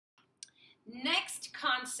Next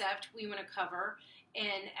concept we want to cover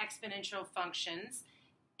in exponential functions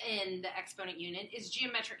in the exponent unit is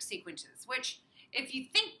geometric sequences, which if you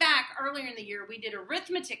think back earlier in the year, we did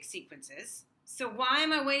arithmetic sequences. So why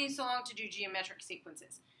am I waiting so long to do geometric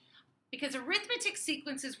sequences? Because arithmetic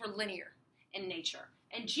sequences were linear in nature,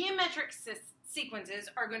 and geometric sequences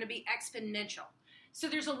are going to be exponential. So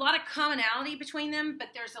there's a lot of commonality between them, but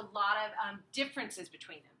there's a lot of differences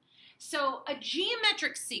between them. So a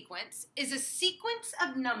geometric sequence is a sequence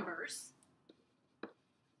of numbers,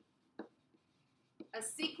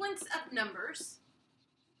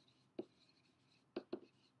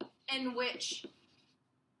 in which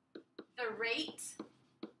the rate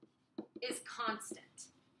is constant.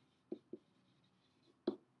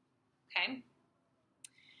 Okay?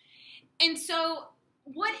 And so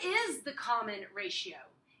what is the common ratio?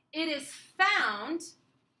 It is found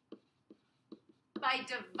by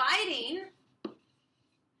dividing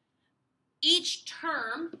each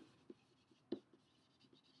term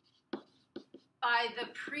by the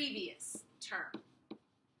previous term.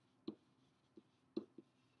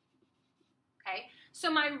 Okay,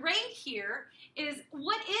 so my rate here is,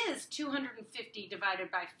 what is 250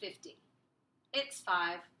 divided by 50? It's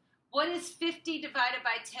 5. What is 50 divided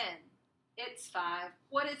by 10? It's 5.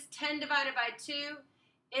 What is 10 divided by 2?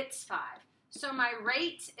 It's 5. So my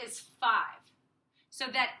rate is 5. So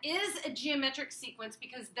that is a geometric sequence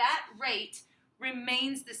because that rate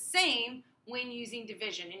remains the same when using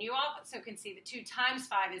division. And you also can see that 2 times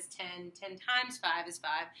 5 is 10, 10 times 5 is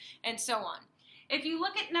 5, and so on. If you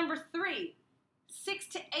look at number 3, 6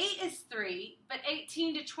 to 8 is 3, but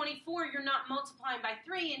 18 to 24, you're not multiplying by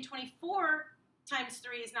 3, and 24 times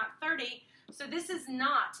 3 is not 30, so this is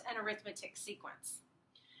not an arithmetic sequence.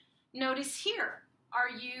 Notice here, are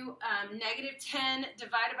you negative 10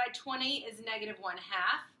 divided by 20 is negative 1/2.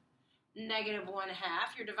 Negative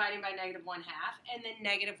 1/2, you're dividing by negative 1/2, and then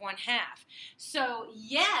negative 1/2. So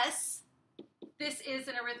yes, this is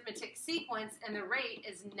an arithmetic sequence, and the rate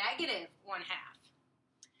is negative 1/2.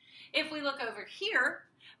 If we look over here,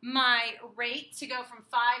 my rate to go from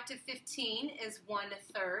 5 to 15 is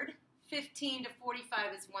 1/3. 15 to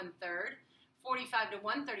 45 is 1/3. 45 to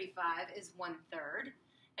 135 is 1/3.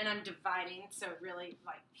 And I'm dividing, so really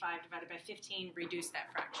like 5 divided by 15, reduce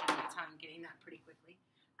that fraction. That's how I'm getting that pretty quickly.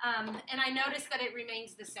 And I notice that it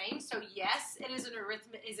remains the same. So yes, it is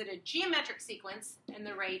a geometric sequence, and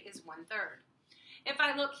the rate is 1/3. If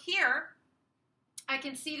I look here, I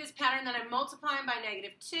can see this pattern that I'm multiplying by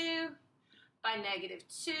negative 2, by negative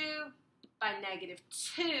 2, by negative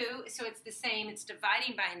 2. So it's the same. It's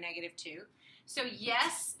dividing by a negative 2. So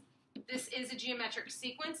yes, this is a geometric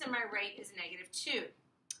sequence, and my rate is negative 2.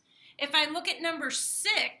 If I look at number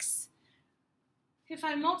 6, if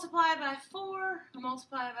I multiply by 4, I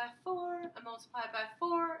multiply by 4, I multiply by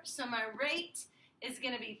 4, so my rate is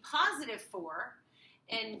going to be positive 4.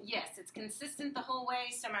 And yes, it's consistent the whole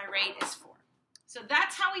way, so my rate is 4. So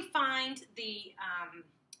that's how we find the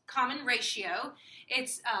common ratio.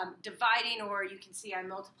 It's dividing, or you can see I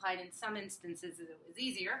multiplied in some instances as it was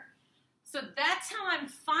easier. So that's how I'm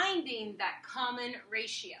finding that common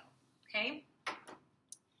ratio, okay?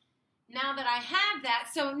 Now that I have that,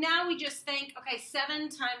 so now we just think, okay, 7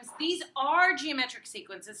 times, these are geometric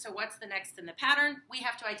sequences, so what's the next in the pattern? We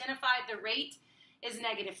have to identify the rate is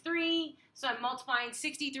negative 3, so I'm multiplying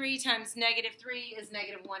 63 times negative 3 is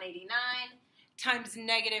negative 189, times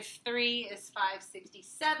negative 3 is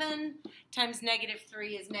 567, times negative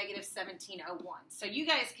 3 is negative 1701. So you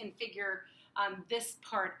guys can figure this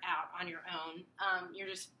part out on your own. You're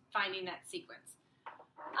just finding that sequence.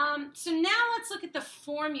 So now let's look at the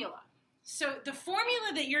formula. So the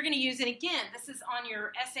formula that you're going to use, and again, this is on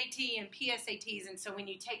your SAT and PSATs, and so when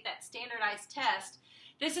you take that standardized test,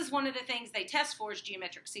 this is one of the things they test for is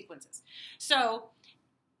geometric sequences. So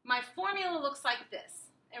my formula looks like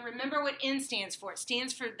this. And remember what N stands for. It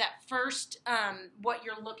stands for that first, what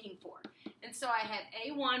you're looking for. And so I had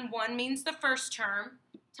A1, 1 means the first term,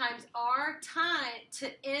 times R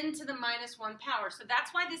to N to the minus 1 power. So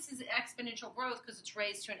that's why this is exponential growth, because it's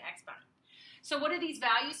raised to an exponent. So what do these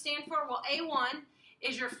values stand for? Well, A1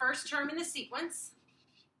 is your first term in the sequence.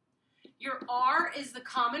 Your R is the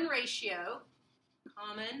common ratio.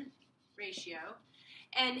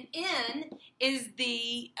 And N is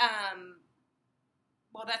the,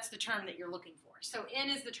 well, that's the term that you're looking for. So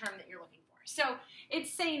N is the term that you're looking for. So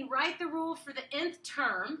it's saying write the rule for the nth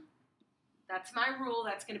term. That's my rule.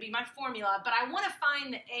 That's going to be my formula. But I want to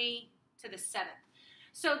find the A to the 7th.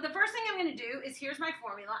 So the first thing I'm going to do is, here's my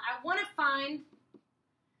formula. I want to find,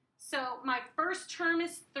 so my first term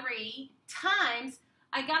is 3 times,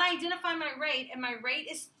 I got to identify my rate, and my rate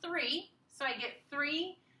is 3. So I get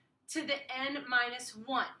 3 to the n minus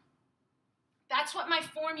 1. That's what my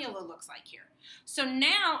formula looks like here. So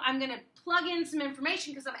now I'm going to plug in some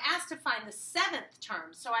information because I'm asked to find the 7th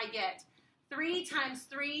term. So I get 3 times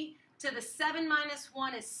 3 to the 7 minus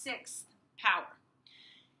 1 is 6th power.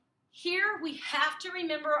 Here we have to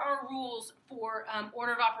remember our rules for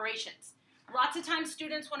order of operations. Lots of times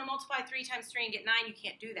students want to multiply 3 times 3 and get 9. You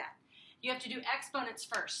can't do that. You have to do exponents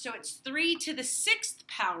first. So it's 3 to the 6th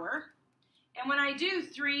power. And when I do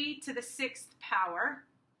 3 to the 6th power,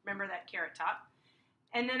 remember that carrot top,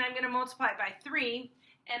 and then I'm going to multiply it by 3,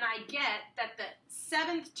 and I get that the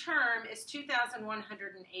 7th term is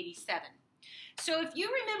 2,187. So if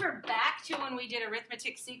you remember back to when we did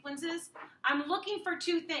arithmetic sequences, I'm looking for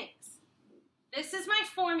 2 things. This is my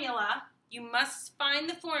formula. You must find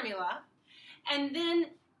the formula. And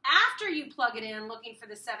then after you plug it in, looking for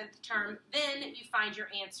the 7th term, then you find your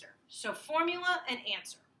answer. So formula and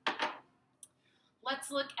answer.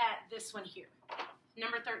 Let's look at this one here,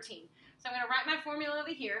 number 13. So I'm going to write my formula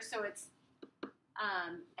over here. So it's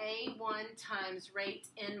A1 times rate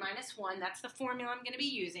n minus 1. That's the formula I'm going to be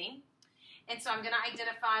using. And so I'm going to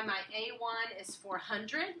identify my A1 is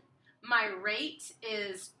 400. My rate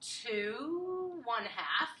is 2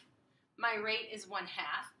 1/2. My rate is 1/2.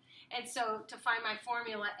 And so to find my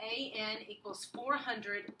formula, AN equals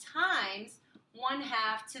 400 times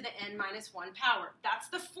 1/2 to the n minus 1 power. That's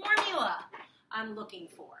the formula I'm looking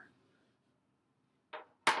for.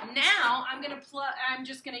 Now I'm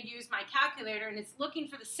just going to use my calculator, and it's looking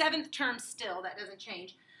for the 7th term still. That doesn't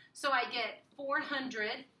change. So I get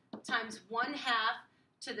 400 times 1/2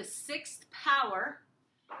 to the 6th power.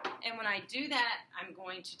 And when I do that, I'm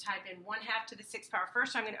going to type in 1/2 to the 6th power.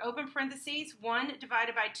 First, I'm going to open parentheses, 1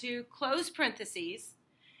 divided by 2, close parentheses.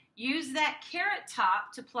 Use that caret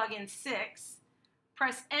top to plug in 6.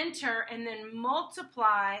 Press enter, and then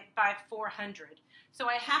multiply by 400. So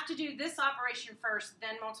I have to do this operation first,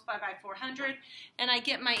 then multiply by 400, and I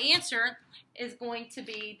get my answer is going to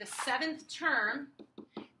be the 7th term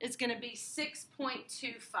is going to be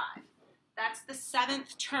 6.25. That's the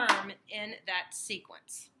 7th term in that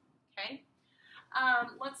sequence. Okay?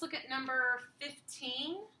 Let's look at number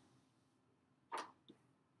 15.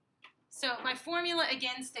 So my formula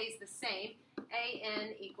again stays the same.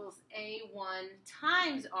 AN equals A1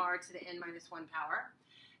 times R to the n minus 1 power.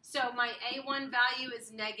 So my A1 value is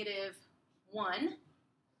 -1.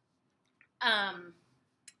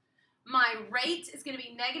 My rate is going to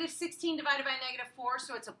be -16 divided by -4,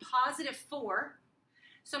 so it's a +4.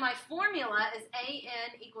 So my formula is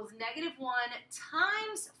AN equals -1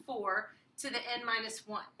 times 4 to the n minus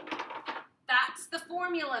 1. That's the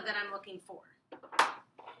formula that I'm looking for.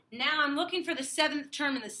 Now I'm looking for the 7th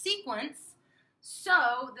term in the sequence.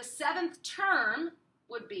 So the 7th term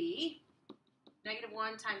would be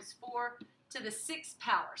 -1 times 4 to the 6th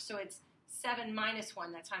power. So it's 7 minus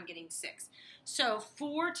 1. That's how I'm getting 6. So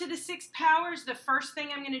 4 to the 6th power is the first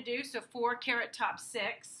thing I'm going to do. So 4 caret top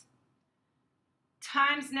 6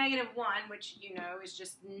 times -1, which you know is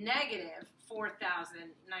just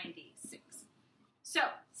 -4,096.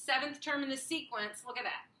 So 7th term in the sequence, look at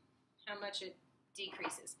that, how much it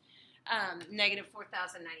decreases,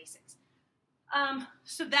 -4,096.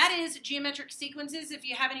 So that is geometric sequences. If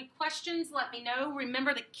you have any questions, let me know.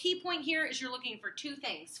 Remember, the key point here is you're looking for 2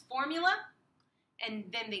 things, formula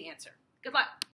and then the answer. Good luck.